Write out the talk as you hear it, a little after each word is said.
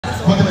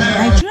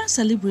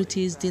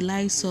celebrities, the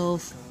likes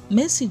of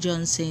Mercy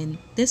Johnson,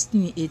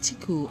 Destiny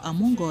Etiku,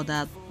 among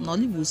other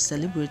Nollywood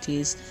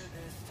celebrities,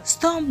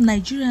 stormed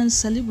Nigerian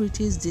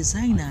celebrities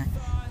designer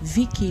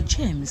Veekee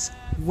James'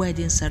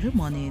 wedding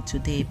ceremony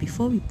today.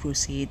 Before we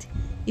proceed,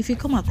 if you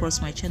come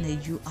across my channel,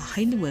 you are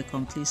highly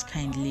welcome. Please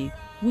kindly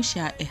wish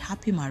her a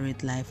happy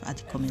married life at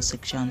the comment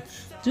section.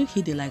 Do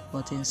hit the like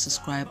button,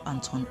 subscribe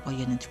and turn on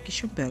your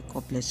notification bell.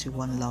 God bless you,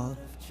 one love.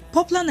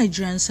 Popular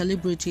Nigerian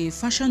celebrity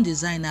fashion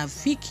designer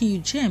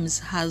Veekee James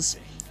has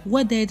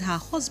wedded her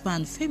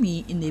husband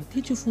Femi in a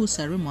beautiful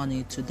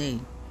ceremony today.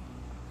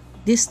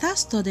 The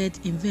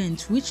star-studded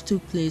event, which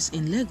took place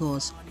in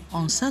Lagos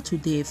on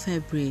Saturday,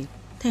 February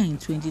 10,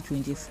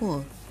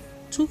 2024,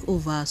 took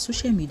over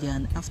social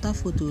media after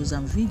photos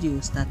and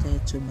videos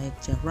started to make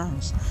their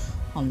rounds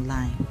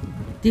online.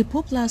 The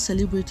popular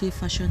celebrity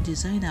fashion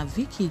designer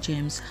Veekee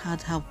James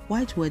had her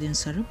white wedding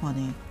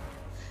ceremony,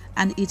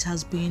 and it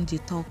has been the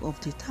talk of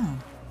the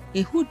town.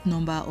 A huge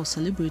number of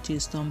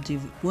celebrities stormed the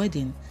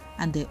wedding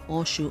and they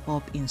all show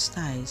up in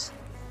styles.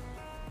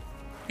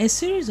 A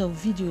series of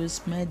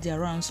videos made their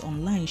rounds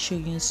online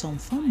showing some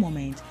fun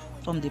moments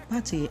from the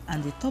party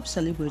and the top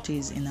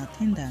celebrities in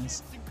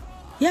attendance.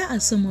 Here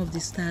are some of the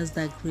stars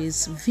that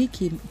graced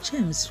Veekee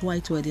James'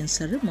 white wedding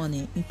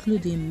ceremony,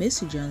 including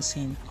Mercy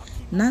Johnson,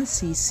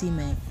 Nancy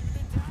Sime,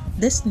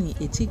 Destiny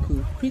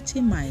Etiku, Pretty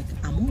Mike,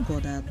 among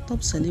other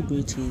top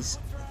celebrities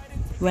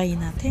were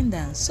in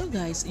attendance. So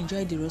guys,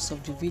 enjoy the rest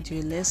of the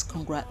video. Let's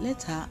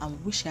congratulate her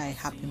and wish her a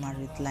happy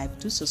married life.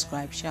 Do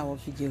subscribe, share our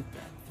video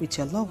with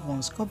your loved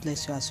ones. God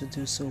bless you as you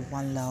do so.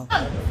 One love.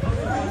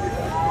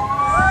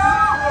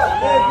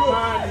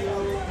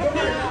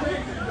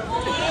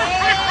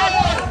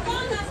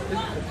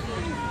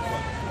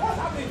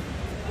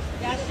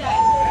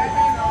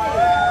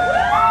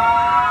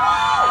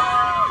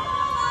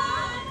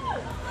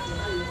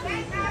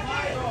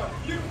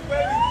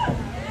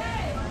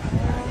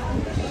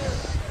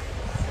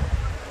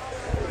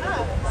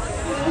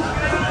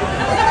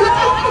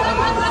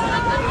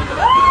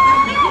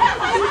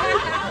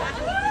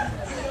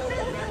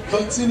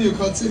 Continue.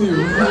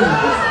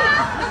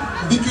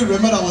 Veekee,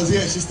 remember I was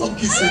here, she stopped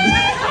kissing me.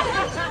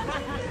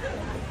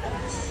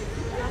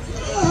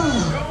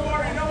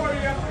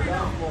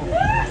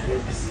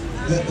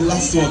 The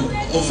last one,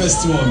 or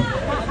first one.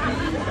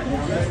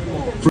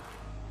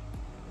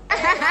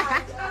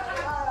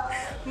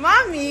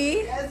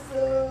 Mommy,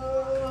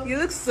 you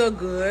look so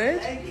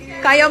good.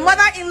 Can your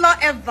mother-in-law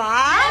ever?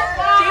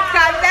 She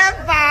can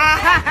never.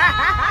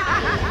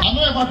 I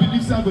don't ever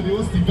believe I'm going to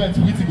host event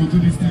with to go to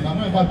this thing. I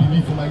don't ever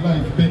believe for my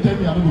life. They tell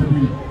me I'm not going to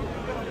do it.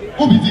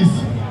 Who be this?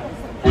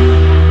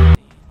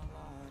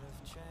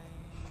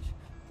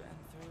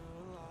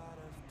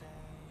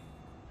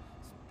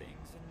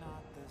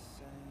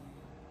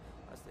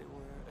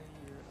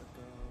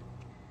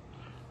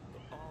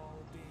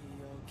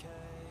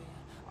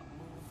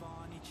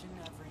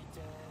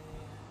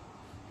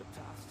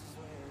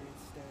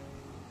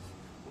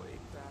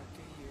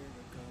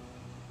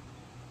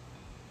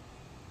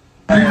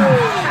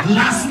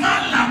 Last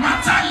night, la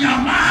mata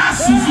Yamaha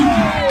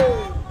Suzuki.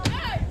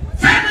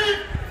 Femi,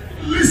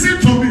 listen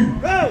to me.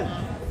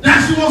 That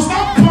she was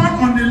not born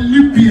on a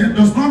leap year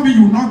does not mean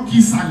you will not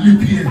kiss a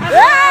leap year.